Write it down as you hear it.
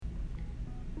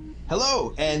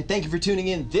Hello, and thank you for tuning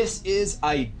in. This is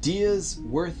Ideas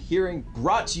Worth Hearing,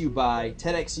 brought to you by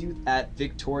TEDx Youth at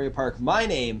Victoria Park. My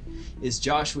name is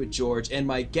Joshua George, and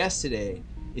my guest today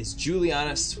is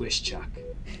Juliana Swischuk.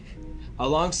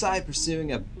 Alongside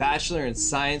pursuing a Bachelor in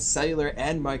Science, Cellular,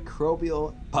 and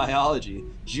Microbial Biology,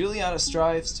 Juliana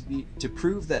strives to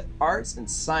prove that arts and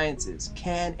sciences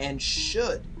can and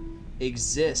should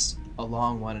exist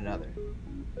along one another.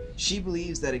 She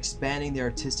believes that expanding the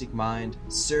artistic mind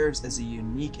serves as a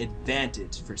unique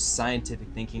advantage for scientific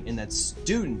thinking, and that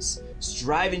students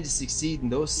striving to succeed in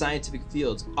those scientific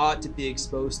fields ought to be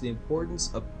exposed to the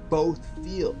importance of both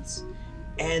fields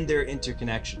and their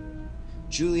interconnection.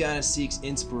 Juliana seeks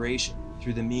inspiration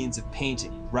through the means of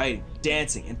painting, writing,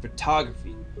 dancing, and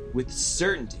photography, with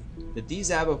certainty that these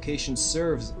avocations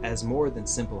serve as more than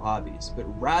simple hobbies, but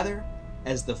rather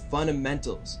as the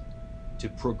fundamentals to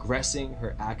progressing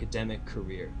her academic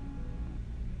career.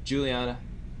 Juliana,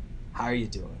 how are you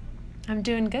doing? I'm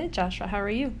doing good, Joshua. How are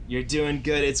you? You're doing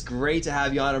good. It's great to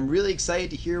have you on. I'm really excited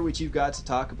to hear what you've got to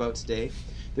talk about today.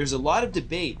 There's a lot of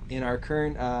debate in our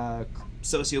current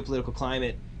socio-political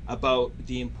climate about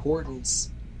the importance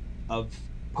of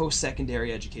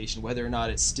post-secondary education, whether or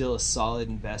not it's still a solid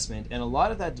investment. And a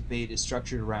lot of that debate is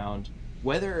structured around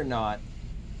whether or not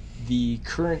the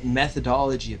current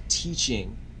methodology of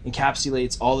teaching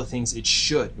encapsulates all the things it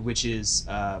should, which is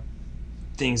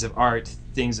things of art,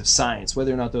 things of science,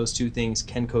 whether or not those two things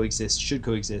can coexist, should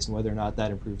coexist, and whether or not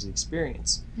that improves the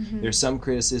experience. Mm-hmm. There's some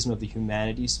criticism of the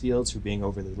humanities fields for being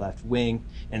overly left wing,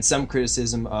 and some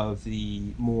criticism of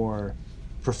the more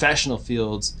professional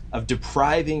fields of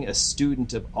depriving a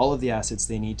student of all of the assets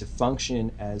they need to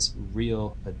function as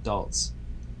real adults.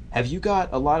 Have you got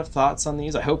a lot of thoughts on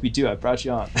these? I hope you do. I brought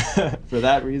you on for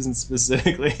that reason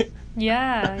specifically.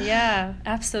 Yeah,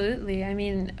 absolutely. I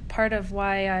mean, part of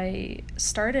why I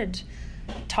started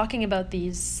talking about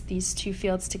these two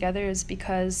fields together is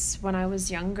because when I was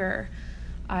younger,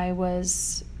 I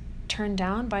was turned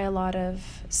down by a lot of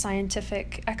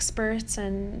scientific experts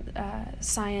and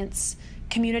science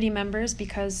community members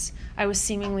because I was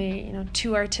seemingly,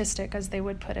 too artistic, as they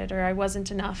would put it, or I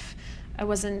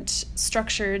wasn't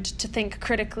structured to think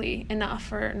critically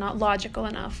enough or not logical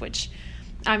enough, which,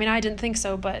 I mean, I didn't think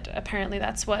so, but apparently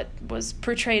that's what was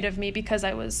portrayed of me because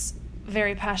I was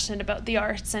very passionate about the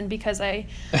arts and because I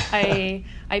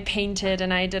painted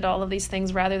and I did all of these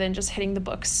things rather than just hitting the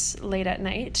books late at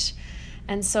night.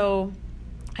 And so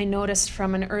I noticed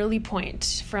from an early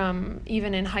point, from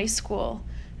even in high school,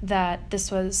 that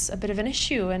this was a bit of an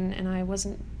issue, and I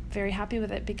wasn't very happy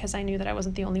with it because I knew that I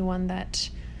wasn't the only one that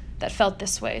felt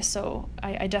this way. So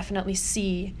I definitely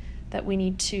see that we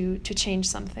need to change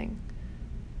something.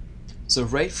 So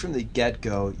right from the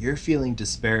get-go, you're feeling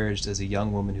disparaged as a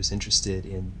young woman who's interested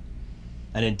in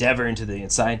an endeavor into the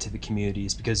scientific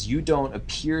communities because you don't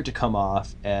appear to come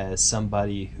off as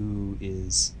somebody who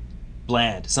is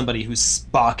bland, somebody who's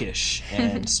Spockish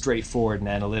and straightforward and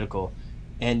analytical.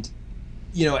 And,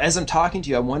 as I'm talking to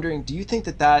you, I'm wondering, do you think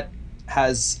that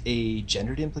has a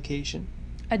gendered implication?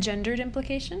 A gendered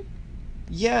implication?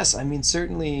 Yes, I mean,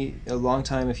 certainly a long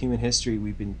time of human history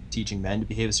we've been teaching men to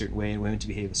behave a certain way and women to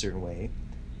behave a certain way.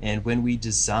 And when we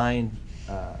design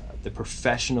the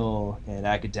professional and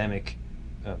academic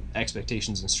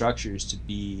expectations and structures to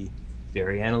be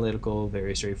very analytical,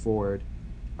 very straightforward,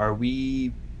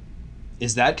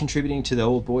 is that contributing to the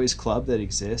old boys club that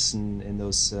exists in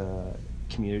those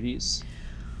communities?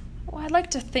 Well, I'd like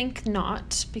to think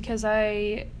not, because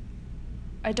I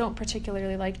don't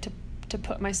particularly like to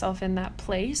put myself in that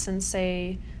place and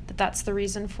say that that's the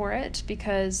reason for it,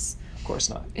 because of course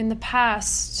not. In the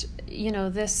past,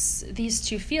 these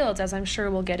two fields, as I'm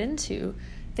sure we'll get into,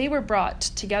 they were brought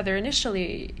together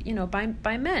initially,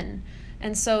 by men.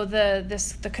 And so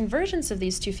the convergence of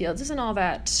these two fields isn't all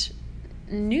that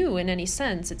new in any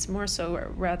sense. It's more so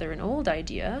rather an old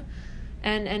idea.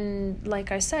 And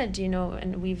like I said,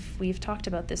 and we've talked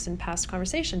about this in past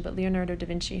conversation, but Leonardo da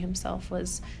Vinci himself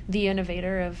was the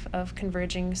innovator of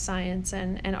converging science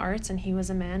and arts, and he was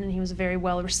a man, and he was very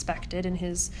well respected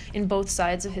in both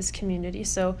sides of his community.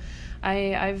 So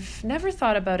I've never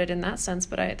thought about it in that sense,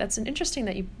 but that's an interesting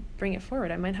that you bring it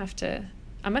forward. I might have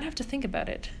to think about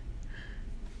it.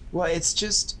 Well, it's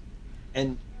just,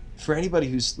 and for anybody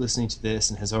who's listening to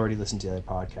this and has already listened to other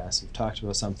podcasts, we've talked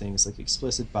about some things like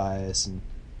explicit bias and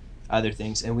other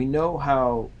things, and we know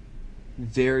how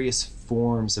various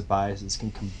forms of biases can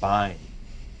combine,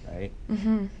 right?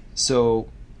 Mm-hmm. So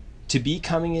to be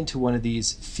coming into one of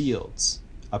these fields,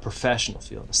 a professional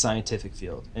field, a scientific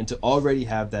field, and to already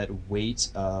have that weight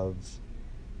of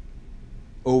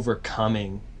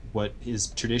overcoming what has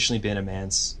traditionally been a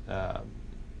man's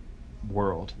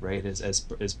world, right? As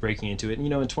breaking into it. And,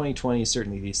 in 2020,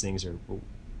 certainly these things are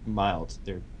mild.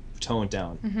 They're toned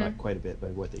down by quite a bit by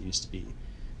what they used to be.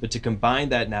 But to combine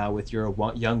that now with you're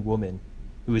a young woman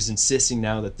who is insisting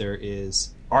now that there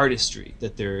is artistry,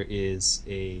 that there is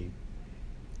a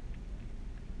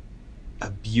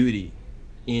beauty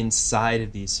inside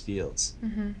of these fields.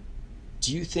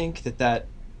 Do you think that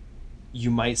you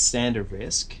might stand a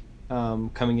risk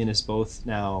coming in as both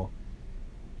now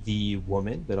the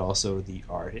woman but also the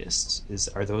artist?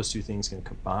 Are those two things going to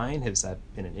combine? Has that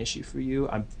been an issue for you?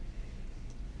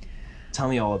 Tell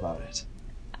me all about it.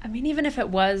 I mean, even if it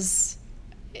was,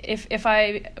 if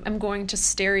I am going to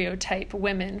stereotype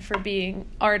women for being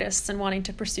artists and wanting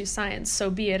to pursue science, so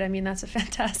be it. I mean, that's a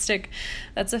fantastic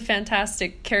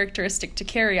characteristic to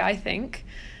carry, I think.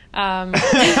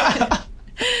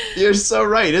 You're so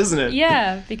right, isn't it?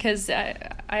 Yeah, because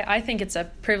I think it's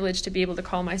a privilege to be able to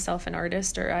call myself an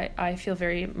artist, or I feel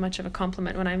very much of a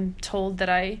compliment when I'm told that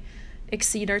I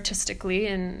exceed artistically,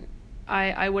 and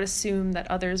I would assume that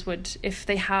others would, if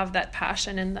they have that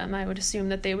passion in them, I would assume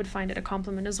that they would find it a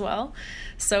compliment as well.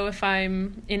 So if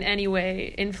I'm in any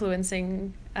way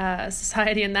influencing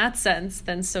society in that sense,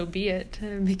 then so be it,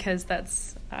 because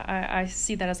I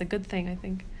see that as a good thing, I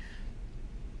think.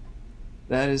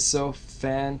 That is so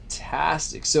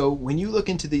fantastic. So when you look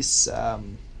into this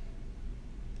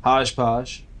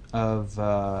hodgepodge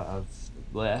of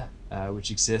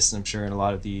which exists, I'm sure, in a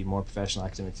lot of the more professional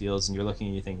academic fields, and you're looking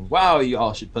and you're thinking, wow, you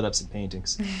all should put up some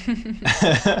paintings.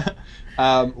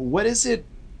 What is it?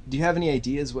 Do you have any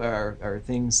ideas or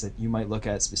things that you might look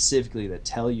at specifically that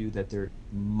tell you that there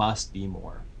must be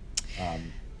more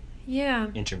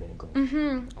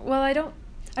intermingling? Well, I don't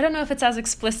know if it's as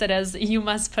explicit as you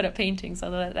must put up paintings,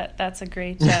 although that's a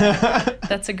great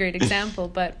that's a great example.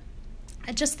 But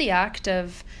just the act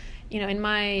of, in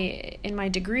my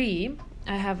degree,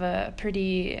 I have a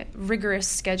pretty rigorous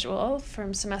schedule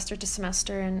from semester to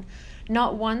semester, and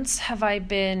not once have I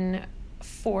been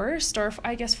forced, or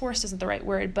I guess forced isn't the right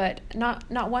word, but not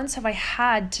once have I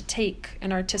had to take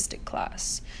an artistic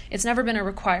class. It's never been a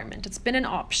requirement. It's been an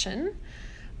option,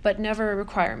 but never a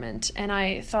requirement. And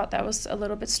I thought that was a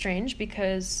little bit strange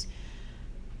because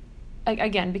I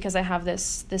have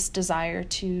this desire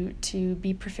to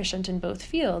be proficient in both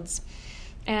fields.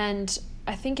 And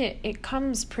I think it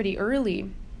comes pretty early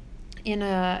in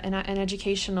an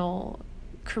educational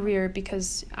career,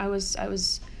 because I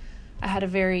had a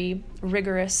very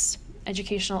rigorous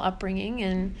educational upbringing,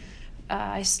 and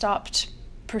I stopped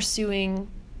pursuing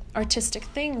artistic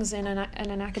things in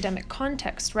an academic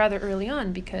context rather early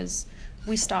on, because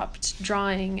we stopped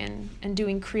drawing and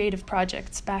doing creative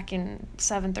projects back in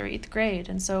 7th or 8th grade.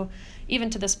 And so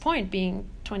even to this point, being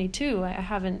 22, I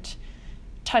haven't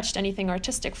touched anything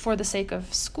artistic for the sake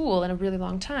of school in a really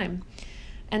long time.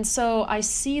 And so I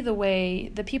see the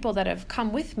way the people that have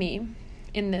come with me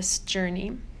in this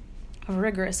journey of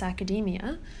rigorous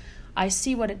academia, I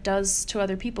see what it does to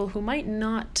other people who might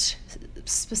not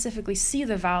specifically see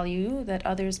the value that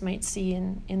others might see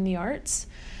in the arts.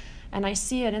 And I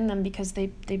see it in them because they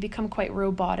become quite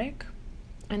robotic.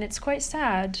 And it's quite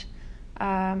sad,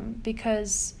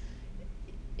 because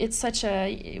it's such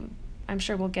I'm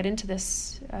sure we'll get into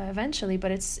this eventually,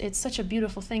 but it's such a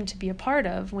beautiful thing to be a part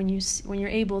of when you're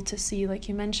able to see, like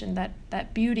you mentioned,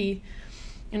 that beauty.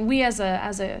 And we as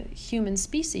a human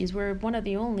species, we're one of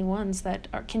the only ones that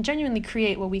can genuinely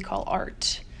create what we call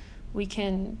art. We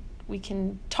can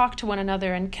talk to one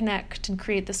another and connect and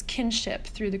create this kinship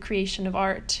through the creation of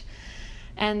art.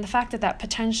 And the fact that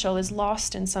potential is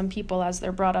lost in some people as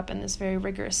they're brought up in this very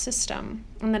rigorous system,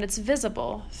 and that it's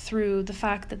visible through the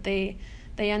fact that they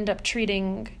end up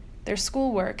treating their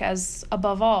schoolwork as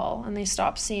above all, and they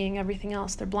stop seeing everything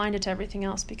else. They're blinded to everything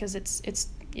else because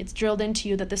it's drilled into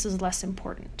you that this is less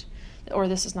important, or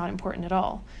this is not important at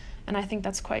all. And I think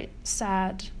that's quite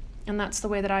sad, and that's the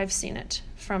way that I've seen it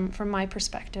from my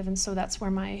perspective. And so that's where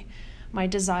my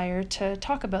desire to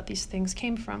talk about these things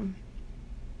came from.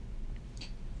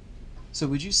 So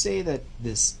would you say that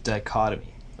this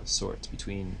dichotomy of sorts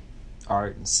between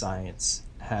art and science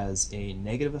has a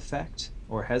negative effect,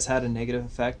 or has had a negative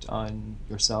effect on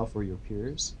yourself or your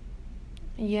peers?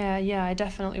 Yeah, I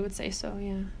definitely would say so,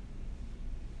 yeah.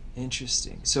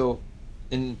 Interesting. So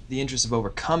in the interest of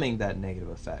overcoming that negative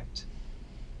effect,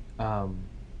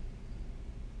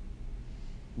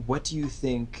 what do you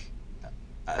think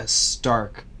a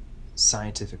stark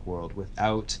scientific world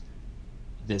without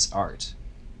this art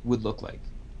would look like?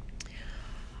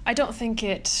 I don't think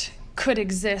it could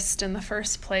exist in the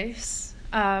first place.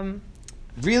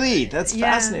 Really? That's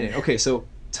fascinating. Okay, so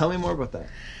tell me more about that.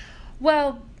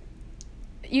 Well,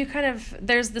 you kind of,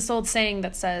 there's this old saying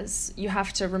that says you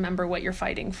have to remember what you're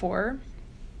fighting for.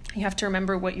 You have to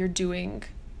remember what you're doing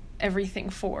everything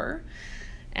for.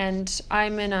 And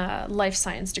I'm in a life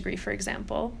science degree, for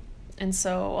example. And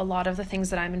so a lot of the things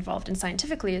that I'm involved in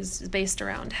scientifically is based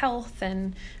around health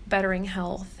and bettering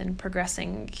health and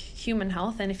progressing human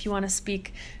health. And if you want to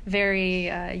speak very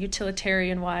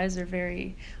utilitarian-wise or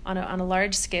very on a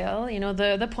large scale,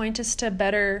 the point is to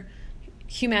better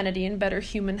humanity and better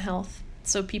human health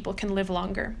so people can live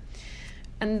longer.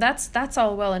 And that's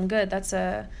all well and good.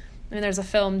 There's a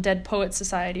film, Dead Poets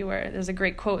Society, where there's a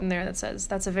great quote in there that says,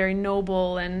 that's a very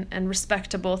noble and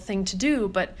respectable thing to do,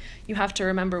 but you have to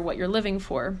remember what you're living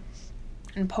for.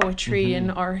 And poetry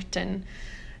and art and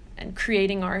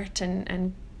creating art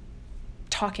and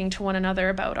talking to one another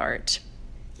about art.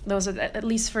 Those are, at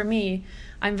least for me,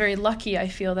 I'm very lucky, I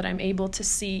feel, that I'm able to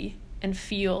see and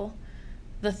feel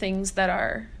the things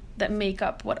that make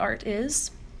up what art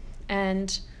is.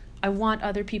 And I want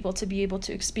other people to be able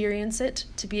to experience it,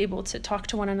 to be able to talk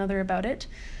to one another about it,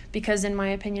 because in my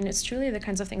opinion, it's truly the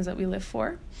kinds of things that we live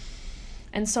for.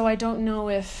 And so I don't know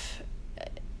if,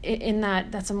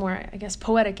 that's a more, I guess,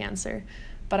 poetic answer,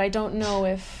 but I don't know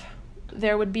if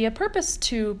there would be a purpose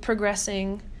to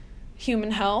progressing human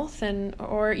health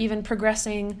or even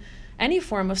progressing any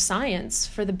form of science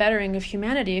for the bettering of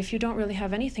humanity if you don't really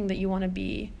have anything that you want to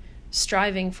be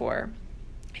striving for.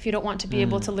 If you don't want to be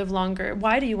able to live longer,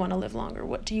 why do you want to live longer?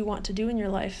 What do you want to do in your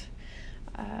life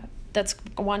that's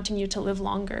wanting you to live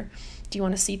longer? Do you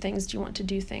want to see things? Do you want to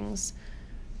do things?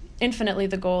 Infinitely,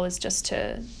 the goal is just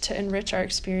to enrich our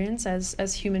experience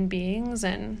as human beings,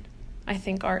 and I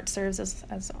think art serves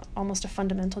as almost a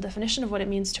fundamental definition of what it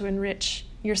means to enrich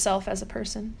yourself as a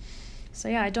person. So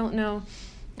yeah, I don't know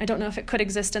if it could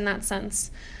exist in that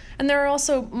sense. And there are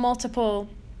also multiple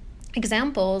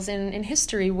examples in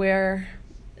history where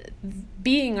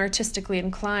being artistically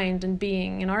inclined and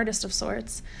being an artist of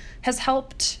sorts has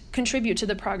helped contribute to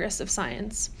the progress of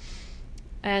science.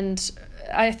 And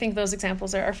I think those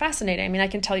examples are fascinating. I mean, I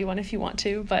can tell you one if you want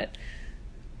to, but...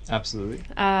 Absolutely.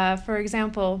 For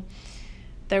example,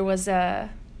 there was a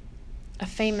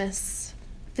famous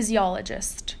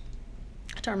physiologist.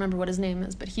 I don't remember what his name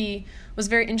is, but he was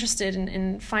very interested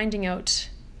in finding out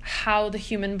how the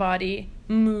human body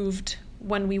moved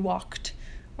when we walked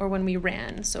or when we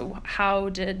ran. So how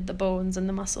did the bones and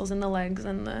the muscles and the legs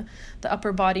and the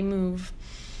upper body move?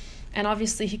 And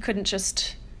obviously he couldn't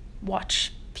just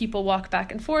watch people walk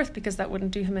back and forth because that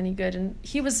wouldn't do him any good. And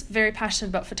he was very passionate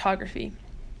about photography.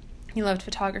 He loved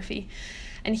photography.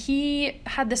 And he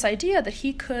had this idea that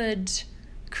he could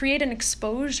create an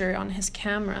exposure on his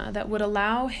camera that would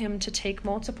allow him to take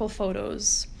multiple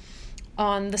photos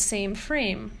on the same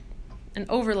frame and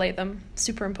overlay them,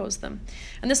 superimpose them.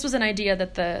 And this was an idea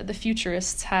that the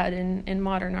futurists had in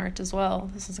modern art as well.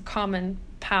 This is a common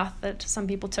path that some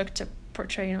people took to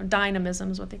portray, dynamism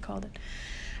is what they called it.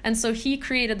 And so he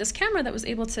created this camera that was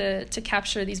able to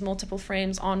capture these multiple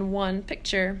frames on one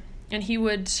picture. And he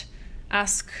would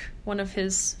ask one of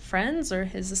his friends or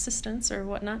his assistants or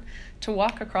whatnot to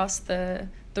walk across the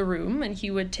room, and he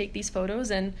would take these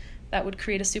photos, and that would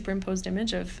create a superimposed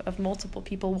image of multiple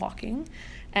people walking.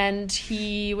 And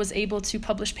he was able to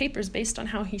publish papers based on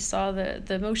how he saw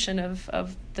the motion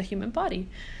of the human body.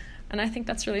 And I think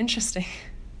that's really interesting.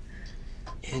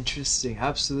 Interesting.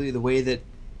 Absolutely. The way that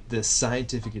the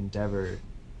scientific endeavor,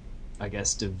 I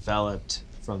guess, developed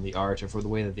from the art, or for the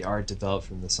way that the art developed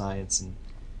from the science. And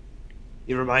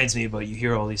it reminds me about, you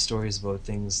hear all these stories about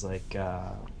things like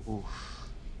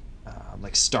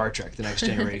Star Trek, The Next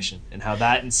Generation, and how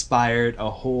that inspired a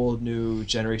whole new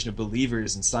generation of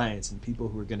believers in science and people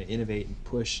who are going to innovate and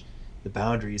push the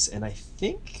boundaries. And I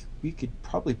think we could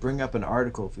probably bring up an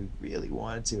article if we really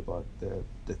wanted to about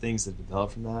the things that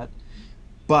developed from that.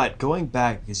 But going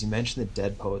back, because you mentioned the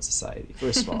Dead Poets Society,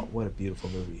 first of all, what a beautiful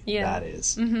movie that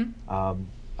is. Mm-hmm.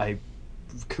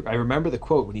 I remember the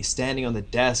quote when he's standing on the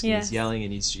desk and he's yelling,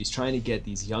 and he's trying to get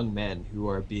these young men who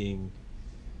are being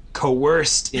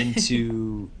coerced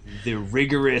into the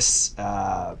rigorous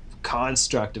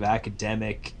construct of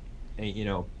academic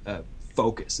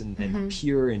focus and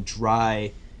pure and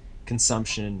dry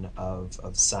consumption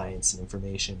of science and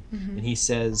information. And he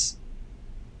says,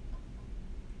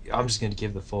 I'm just going to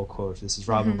give the full quote. This is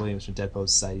Robin Williams from Dead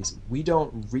Poets Society. He says, "We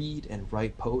don't read and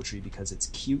write poetry because it's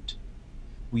cute.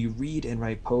 We read and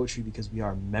write poetry because we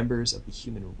are members of the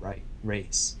human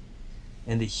race.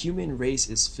 And the human race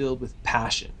is filled with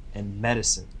passion and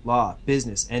medicine, law,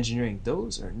 business, engineering.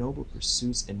 Those are noble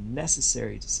pursuits and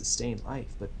necessary to sustain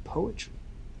life. But poetry,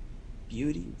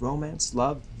 beauty, romance,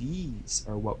 love, these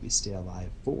are what we stay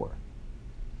alive for."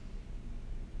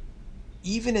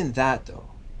 even in that, though,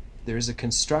 there's a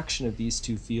construction of these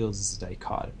two fields as a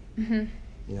dichotomy. Mm-hmm.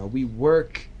 You know, we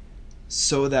work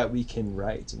so that we can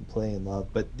write and play and love,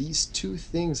 but these two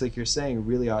things, like you're saying,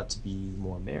 really ought to be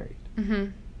more married.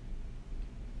 Mm-hmm.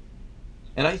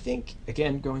 And I think,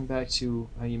 again, going back to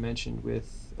how you mentioned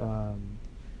with Da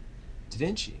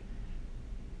Vinci,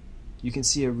 you can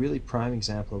see a really prime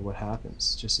example of what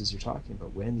happens, just as you're talking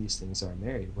about, when these things are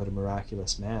married. What a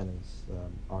miraculous man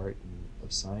of art and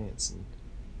of science. And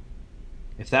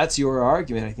if that's your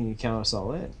argument, I think you count us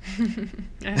all in.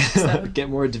 I hope so. Get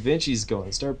more Da Vinci's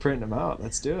going. Start printing them out.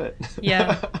 Let's do it.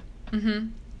 Yeah. Mm-hmm.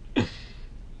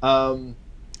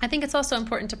 I think it's also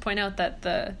important to point out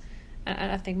that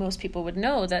and I think most people would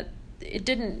know that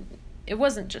it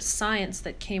wasn't just science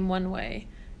that came one way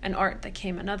and art that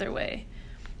came another way.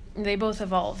 They both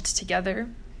evolved together.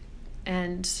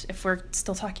 And if we're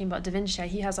still talking about Da Vinci,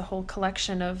 he has a whole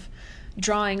collection of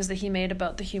drawings that he made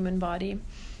about the human body.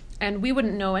 And we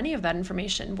wouldn't know any of that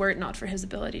information were it not for his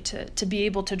ability to be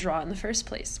able to draw in the first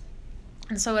place.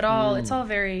 And so it's all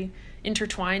very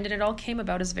intertwined, and it all came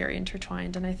about as very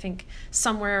intertwined. And I think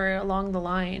somewhere along the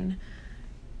line,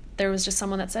 there was just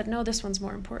someone that said, no, this one's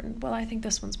more important. Well, I think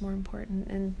this one's more important,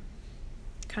 and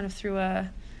kind of threw a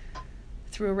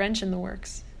wrench in the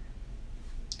works.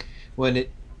 Well, and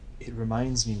it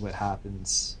reminds me what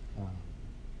happens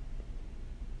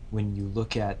when you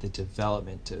look at the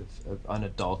development of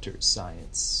unadulterated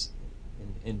science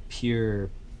and pure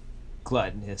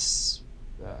gluttonous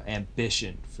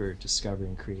ambition for discovery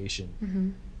and creation,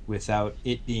 mm-hmm. without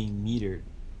it being metered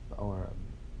or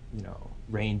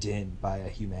reined in by a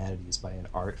humanities, by an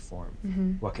art form.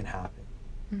 Mm-hmm. What can happen?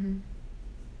 Mm-hmm.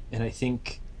 And I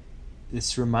think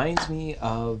this reminds me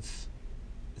of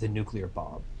the nuclear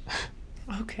bomb.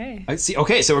 Okay. I see.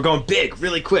 Okay, so we're going big,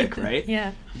 really quick, right?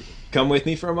 Yeah. Come with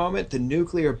me for a moment. The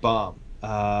nuclear bomb.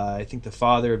 I think the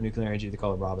father of nuclear energy, they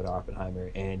call him Robert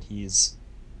Oppenheimer, and he's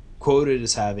quoted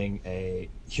as having a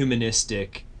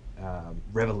humanistic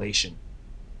revelation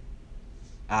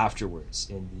afterwards,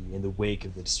 in the wake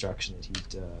of the destruction that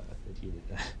he'd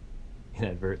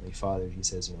inadvertently fathered. He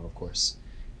says, of course,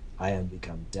 I am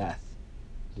become death,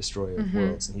 destroyer of mm-hmm.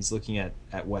 worlds. And he's looking at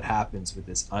what happens with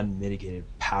this unmitigated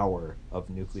power of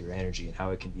nuclear energy and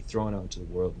how it can be thrown out into the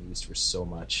world and used for so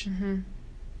much mm-hmm.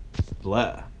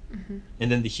 blah. Mm-hmm.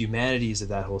 And then the humanities of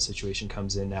that whole situation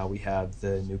comes in. Now we have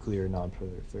the Nuclear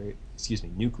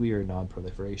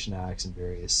Non-Proliferation Acts and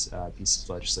various pieces of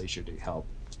legislation to help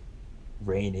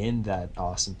rein in that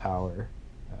awesome power,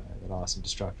 that awesome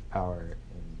destructive power,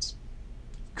 and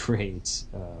create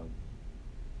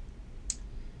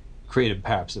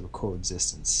perhaps of a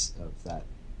coexistence of that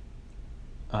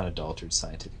unadulterated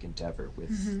scientific endeavor with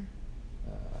mm-hmm.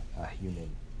 a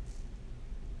human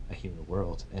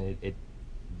world. And it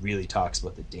really talks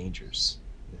about the dangers.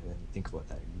 When you think about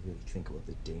that, you really think about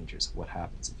the dangers of what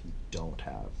happens if you don't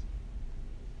have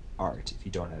art, if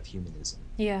you don't have humanism.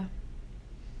 Yeah.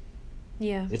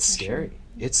 It's scary. Sure.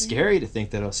 It's scary to think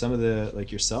that some of the,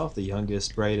 like yourself, the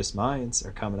youngest, brightest minds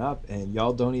are coming up, and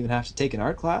y'all don't even have to take an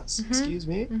art class. Mm-hmm. Excuse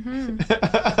me.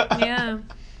 Mm-hmm. Yeah.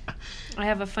 I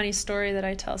have a funny story that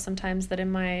I tell sometimes, that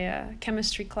in my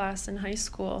chemistry class in high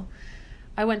school,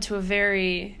 I went to a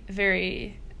very,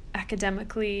 very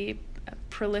academically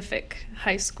prolific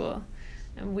high school,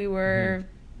 and we were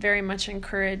mm-hmm. very much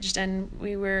encouraged, and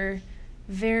we were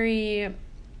very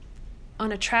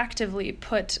unattractively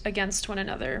put against one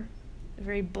another,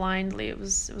 very blindly. It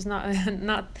was not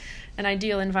an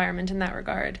ideal environment in that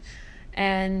regard,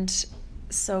 and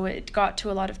so it got to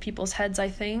a lot of people's heads, I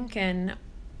think, and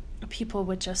people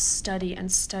would just study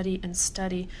and study and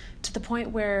study, to the point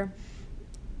where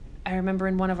I remember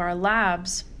in one of our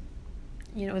labs,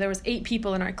 there was 8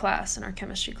 people in our class, in our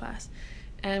chemistry class,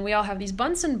 and we all have these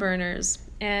Bunsen burners,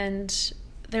 and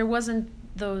there wasn't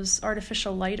those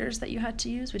artificial lighters that you had to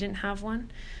use. We didn't have one.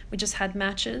 We just had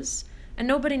matches, and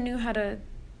nobody knew how to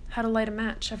light a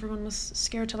match. Everyone was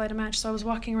scared to light a match, so I was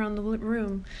walking around the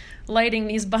room lighting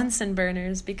these Bunsen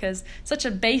burners, because such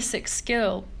a basic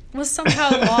skill was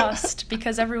somehow lost,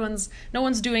 because no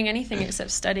one's doing anything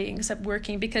except studying, except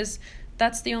working, because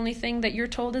that's the only thing that you're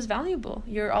told is valuable.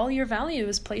 All your value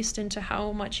is placed into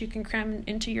how much you can cram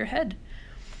into your head.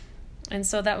 And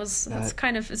so that's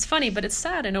kind of, it's funny, but it's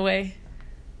sad in a way.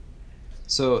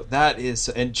 So that is,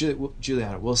 and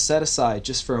Juliana, we'll set aside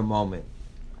just for a moment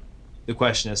the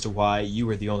question as to why you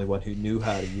were the only one who knew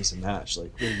how to use a match.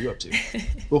 Like, what are you up to?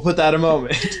 We'll put that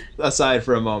aside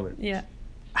for a moment. Yeah.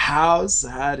 How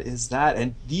sad is that?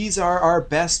 And these are our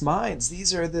best minds.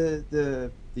 These are the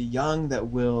young that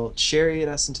will chariot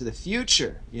us into the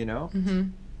future, Mm-hmm.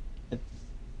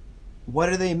 what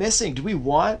are they missing? Do we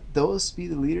want those to be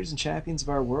the leaders and champions of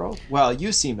our world? Well,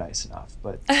 you seem nice enough,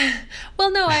 but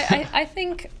well, no, I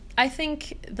think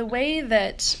the way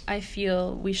that I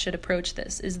feel we should approach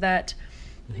this is that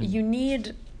you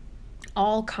need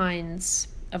all kinds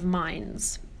of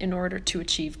minds in order to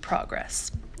achieve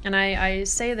progress. And I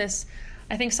say this,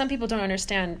 I think some people don't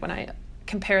understand when I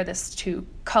compare this to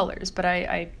colors, but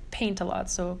I paint a lot,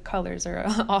 so colors are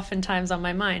oftentimes on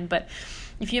my mind. But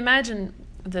if you imagine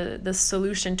the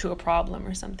solution to a problem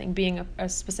or something being a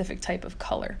specific type of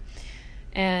color,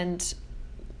 and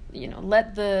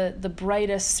let the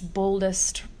brightest,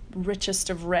 boldest, richest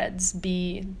of reds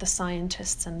be the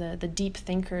scientists and the deep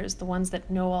thinkers, the ones that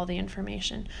know all the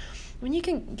information. When you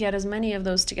can get as many of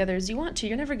those together as you want to,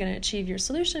 you're never going to achieve your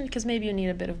solution, because maybe you need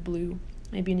a bit of blue,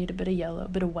 maybe you need a bit of yellow, a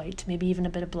bit of white, maybe even a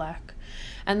bit of black.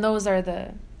 And those are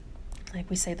like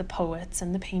we say, the poets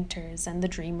and the painters and the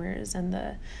dreamers and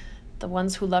the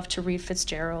ones who love to read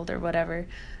Fitzgerald or whatever,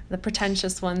 the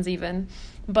pretentious ones even.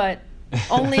 But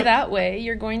only that way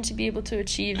you're going to be able to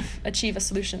achieve a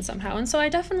solution somehow. And so I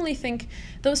definitely think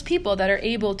those people that are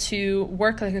able to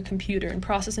work like a computer and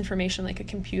process information like a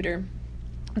computer,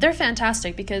 they're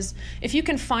fantastic, because if you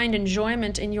can find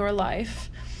enjoyment in your life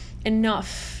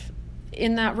enough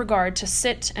in that regard to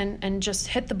sit and just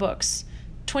hit the books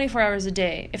 24 hours a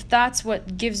day, if that's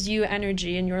what gives you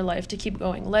energy in your life to keep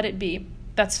going, let it be.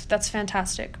 That's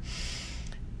fantastic.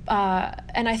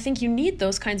 And I think you need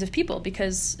those kinds of people,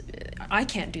 because I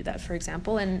can't do that, for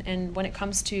example. And when it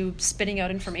comes to spitting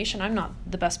out information, I'm not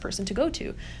the best person to go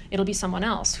to. It'll be someone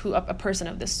else, a person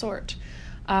of this sort.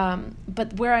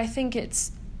 But where I think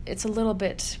it's a little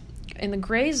bit in the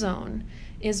gray zone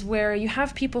is where you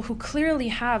have people who clearly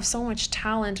have so much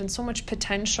talent and so much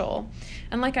potential.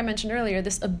 And like I mentioned earlier,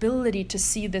 this ability to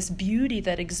see this beauty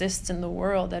that exists in the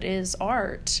world that is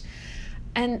art.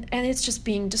 And it's just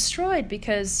being destroyed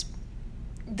because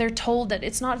they're told that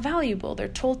it's not valuable. They're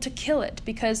told to kill it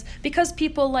because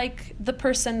people like the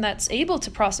person that's able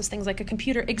to process things like a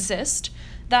computer exist.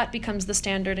 That becomes the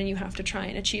standard, and you have to try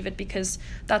and achieve it, because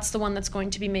that's the one that's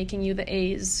going to be making you the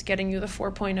A's, getting you the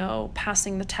 4.0,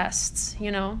 passing the tests,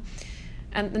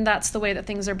 And that's the way that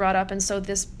things are brought up. And so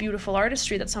this beautiful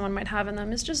artistry that someone might have in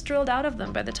them is just drilled out of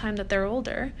them by the time that they're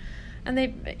older. And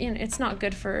it's not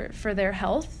good for their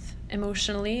health,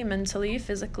 emotionally, mentally,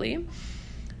 physically.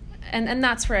 And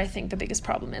that's where I think the biggest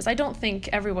problem is. I don't think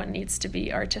everyone needs to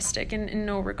be artistic in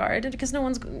no regard, because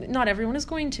not everyone is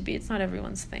going to be. It's not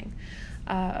everyone's thing.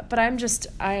 But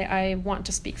I want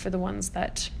to speak for the ones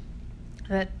that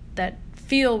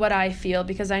feel what I feel,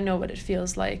 because I know what it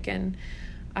feels like, and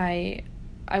I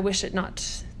wish it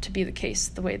not to be the case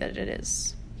the way that it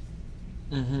is.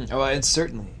 Mm-hmm. Oh, and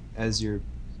certainly, as you're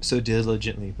so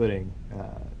diligently putting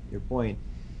your point,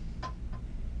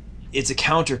 it's a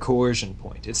counter-coercion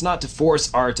point. It's not to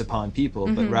force art upon people,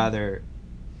 but rather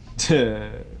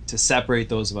to separate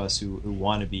those of us who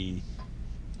want to be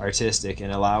artistic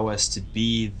and allow us to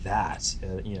be that,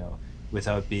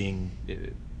 without being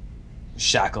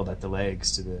shackled at the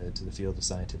legs to the field of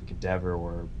scientific endeavor,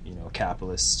 or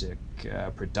capitalistic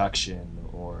production,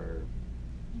 or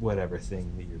whatever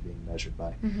thing that you're being measured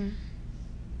by. Mm-hmm.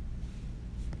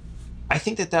 I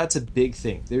think that's a big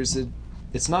thing.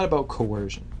 It's not about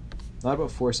coercion, not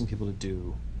about forcing people to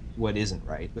do what isn't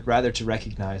right, but rather to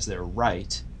recognize their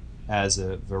right as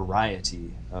a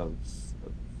variety of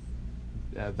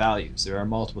values. There are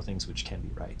multiple things which can be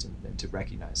right, and to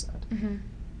recognize that. Mm-hmm.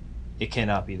 It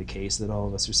cannot be the case that all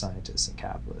of us are scientists and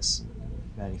capitalists and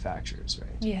manufacturers,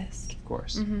 right? Yes. Of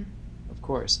course. Mm-hmm. Of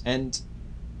course. And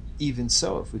even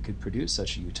so, if we could produce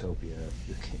such a utopia,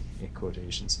 in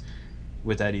quotations,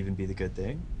 would that even be the good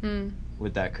thing? Mm.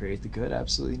 Would that create the good?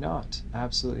 Absolutely not.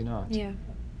 Absolutely not. Yeah.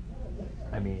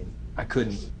 I mean, I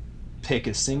couldn't pick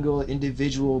a single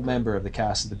individual member of the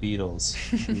cast of the Beatles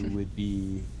who would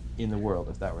be in the world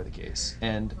if that were the case.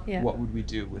 And what would we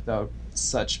do without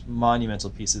such monumental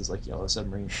pieces like Yellow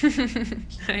Submarine?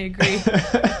 I agree.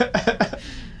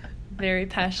 Very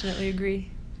passionately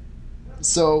agree.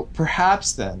 So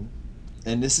perhaps then,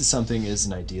 and this is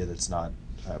an idea that's not,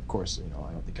 of course,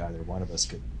 I don't think either one of us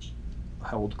could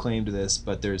hold claim to this,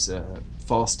 but there's a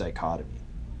false dichotomy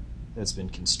that's been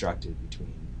constructed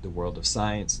between the world of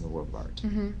science and the world of art.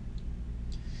 Mm-hmm.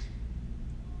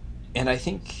 And I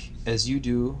think, as you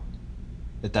do,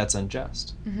 that's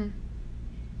unjust. Mm-hmm.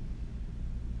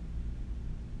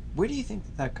 Where do you think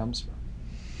that comes from?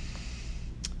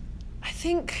 I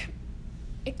think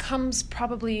it comes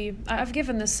probably... I've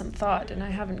given this some thought, and I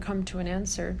haven't come to an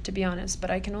answer, to be honest,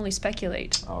 but I can only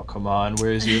speculate. Oh, come on.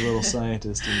 Where's your little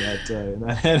scientist in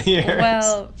that head of yours?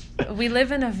 Well, we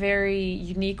live in a very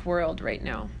unique world right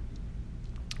now.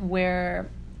 where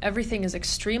everything is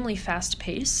extremely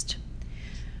fast-paced.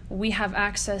 We have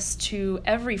access to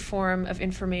every form of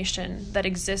information that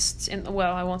exists in,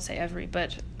 well, I won't say every,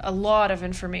 but a lot of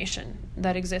information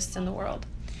that exists in the world.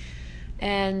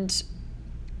 And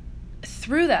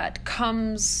through that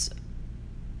comes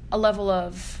a level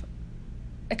of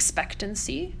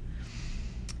expectancy.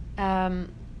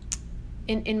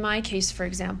 In my case, for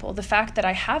example, the fact that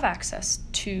I have access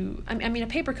to, I mean, a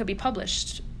paper could be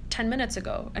published 10 minutes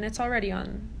ago and it's already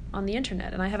on the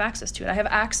internet, and I have access to it. I have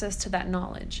access to that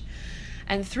knowledge.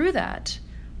 And through that,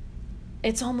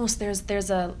 it's almost, there's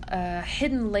a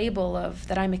hidden label of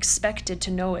that I'm expected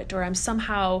to know it, or I'm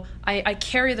somehow, I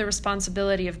carry the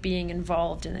responsibility of being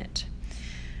involved in it.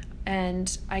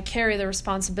 And I carry the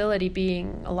responsibility,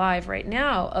 being alive right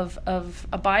now, of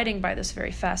abiding by this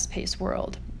very fast-paced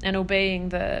world and obeying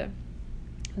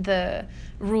the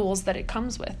rules that it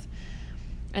comes with.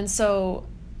 And so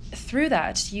through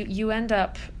that, you end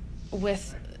up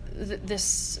with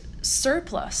this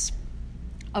surplus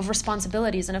of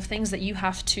responsibilities and of things that you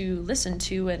have to listen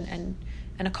to and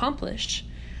accomplish,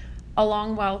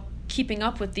 along while keeping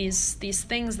up with these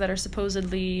things that are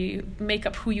supposedly make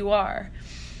up who you are.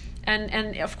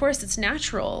 And of course, it's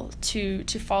natural to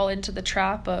fall into the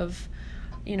trap of,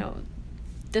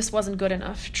 this wasn't good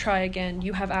enough, try again.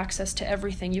 You have access to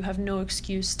everything. You have no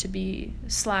excuse to be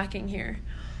slacking here.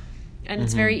 And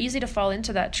it's very easy to fall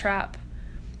into that trap.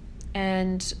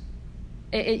 And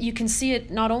you can see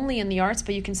it not only in the arts,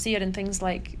 but you can see it in things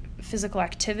like physical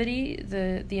activity,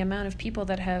 the amount of people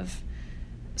that have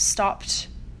stopped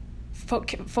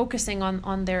focusing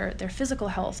on their physical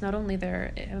health, not only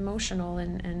their emotional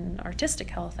and artistic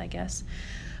health, I guess.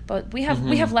 But we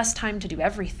have less time to do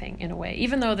everything, in a way.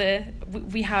 Even though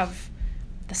we have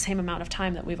the same amount of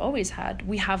time that we've always had,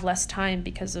 we have less time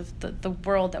because of the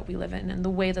world that we live in and the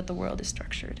way that the world is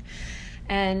structured.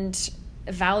 And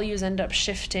values end up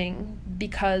shifting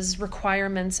because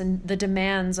requirements and the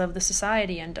demands of the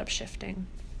society end up shifting.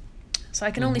 So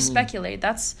I can only speculate.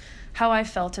 That's how I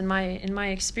felt in my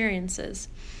experiences.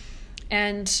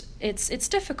 And it's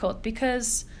difficult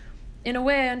because, in a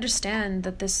way, I understand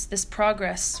that this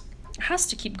progress has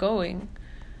to keep going,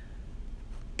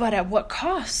 but at what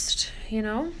cost,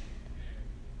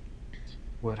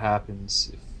 What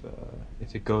happens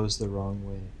if it goes the wrong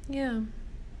way? Yeah.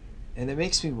 And it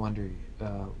makes me wonder,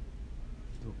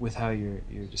 with how you're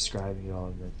describing it all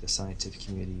in the scientific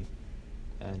community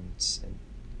and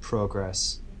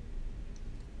progress.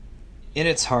 In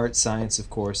its heart, science, of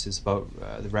course, is about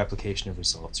the replication of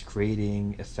results,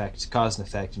 creating cause and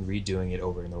effect, and redoing it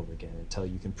over and over again until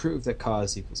you can prove that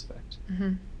cause equals effect.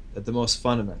 At the most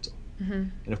fundamental.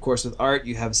 And of course, with art,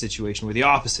 you have a situation where the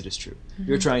opposite is true.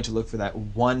 You're trying to look for that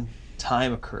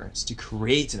one-time occurrence to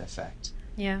create an effect.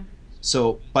 Yeah.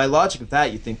 So by logic of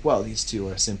that, you think, well, these two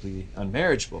are simply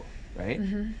unmarriageable, right?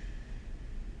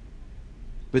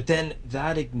 But then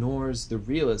that ignores the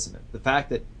realism, the fact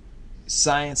that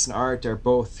science and art are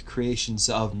both creations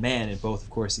of man, and both, of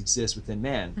course, exist within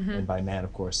man. And by man,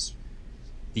 of course,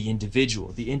 the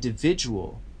individual. The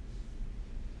individual,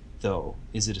 though,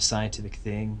 is it a scientific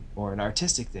thing or an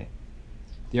artistic thing?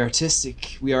 We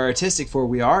are artistic for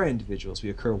we are individuals.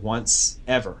 We occur once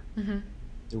ever.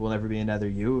 There will never be another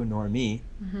you nor me.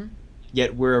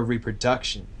 Yet we're a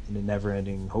reproduction in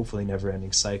a hopefully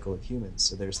never-ending cycle of humans.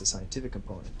 So there's the scientific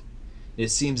component. It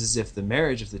seems as if the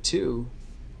marriage of the two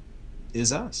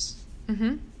is us.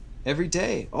 Every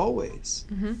day, always.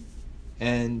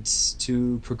 And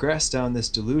to progress down this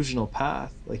delusional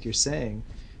path, like you're saying,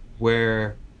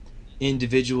 where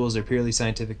individuals are purely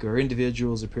scientific or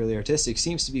individuals are purely artistic,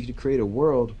 seems to be to create a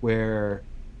world where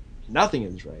nothing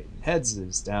is right, heads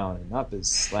is down and up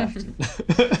is left.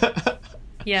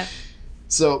 Yeah.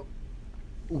 So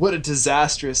what a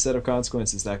disastrous set of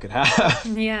consequences that could have.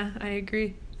 Yeah, I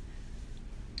agree.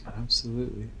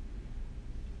 Absolutely.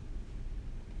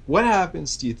 What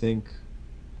happens, do you think,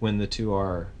 when the two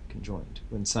are conjoined,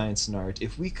 when science and art,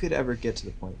 if we could ever get to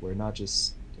the point where not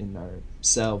just in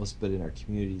ourselves but in our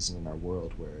communities and in our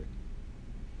world, where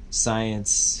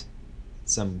science,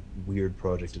 some weird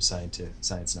project of science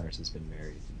and art has been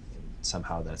married, and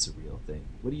somehow that's a real thing,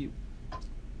 what do you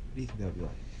think that would be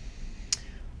like?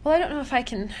 Well, I don't know if I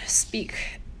can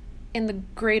speak in the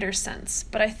greater sense,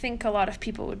 but I think a lot of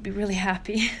people would be really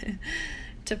happy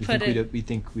to put it. We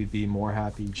think we'd be more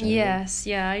happy generally? Yes,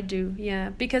 yeah, I do, yeah.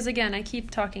 Because again, I keep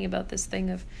talking about this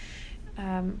thing of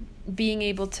being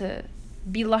able to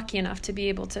be lucky enough to be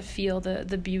able to feel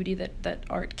the beauty that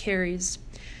art carries.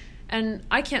 And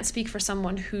I can't speak for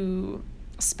someone who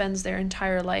spends their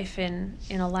entire life in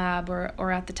a lab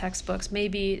or at the textbooks.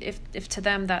 Maybe if to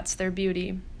them that's their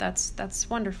beauty, that's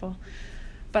wonderful.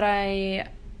 But I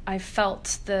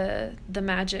felt the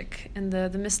magic and the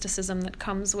mysticism that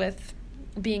comes with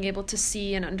being able to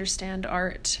see and understand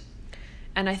art.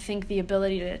 And I think the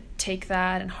ability to take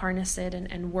that and harness it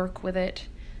and work with it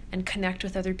and connect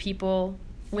with other people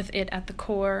with it at the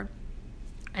core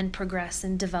and progress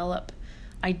and develop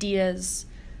ideas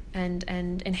and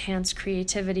enhance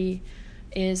creativity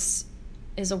is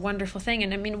a wonderful thing.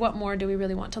 And I mean, what more do we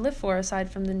really want to live for aside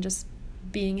from than just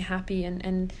being happy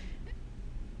and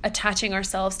attaching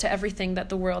ourselves to everything that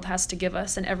the world has to give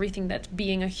us and everything that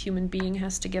being a human being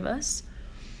has to give us?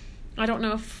 I don't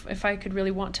know if I could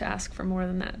really want to ask for more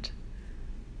than that.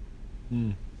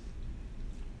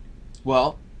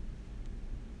 Well,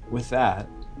 with that,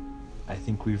 I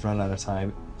think we've run out of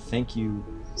time. Thank you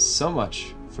so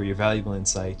much for your valuable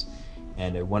insight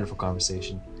and a wonderful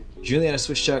conversation. Juliana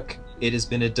Swischuk, it has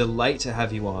been a delight to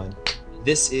have you on.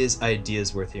 This is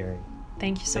Ideas Worth Hearing.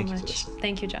 Thank you so much.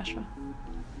 Thank you, Joshua.